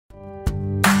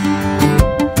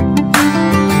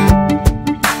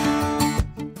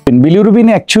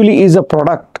Bilirubin actually is a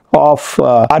product of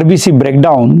RBC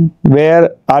breakdown, where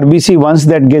RBC, once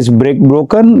that gets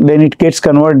broken, then it gets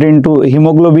converted into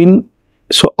hemoglobin.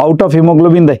 So out of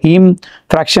hemoglobin, the heme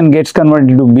fraction gets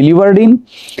converted into biliverdin,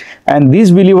 and this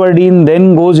biliverdin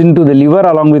then goes into the liver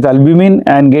along with albumin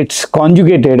and gets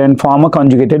conjugated and form a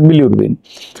conjugated bilirubin.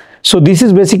 So this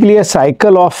is basically a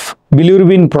cycle of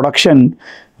bilirubin production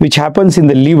which happens in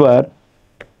the liver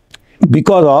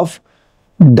because of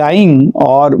dying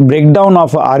or breakdown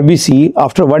of RBC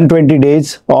after 120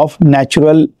 days of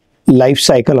natural life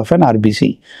cycle of an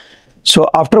RBC. So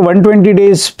after 120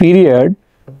 days period,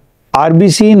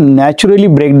 RBC naturally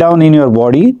break down in your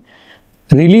body,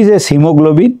 releases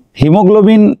hemoglobin.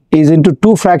 Hemoglobin is into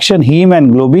two fraction, heme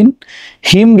and globin.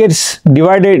 Heme gets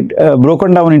divided,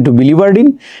 broken down into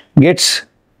biliverdin, gets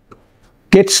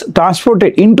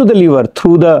transported into the liver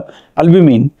through the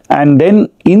albumin, and then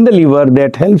in the liver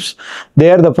that helps,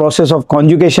 there the process of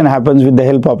conjugation happens with the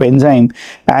help of enzyme,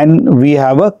 and we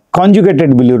have a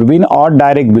conjugated bilirubin or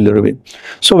direct bilirubin.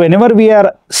 So whenever we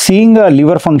are seeing a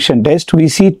liver function test, we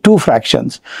see two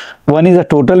fractions. One is a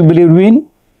total bilirubin,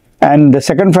 and the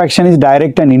second fraction is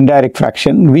direct and indirect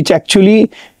fraction, which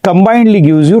actually combinedly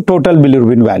gives you total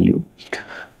bilirubin value.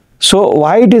 So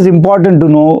why it is important to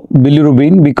know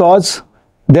bilirubin? Because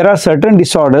there are certain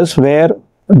disorders where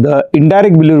the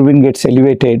indirect bilirubin gets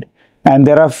elevated, and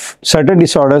there are certain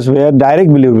disorders where direct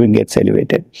bilirubin gets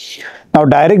elevated. Now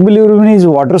direct bilirubin is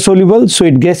water soluble, so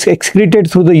it gets excreted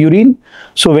through the urine.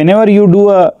 So whenever you do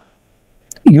a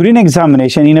urine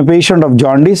examination in a patient of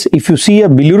jaundice, if you see a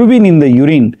bilirubin in the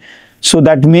urine, so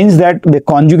that means that the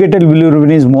conjugated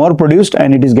bilirubin is more produced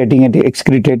and it is getting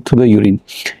excreted through the urine.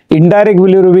 Indirect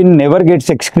bilirubin never gets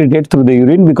excreted through the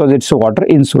urine because it's water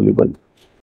insoluble.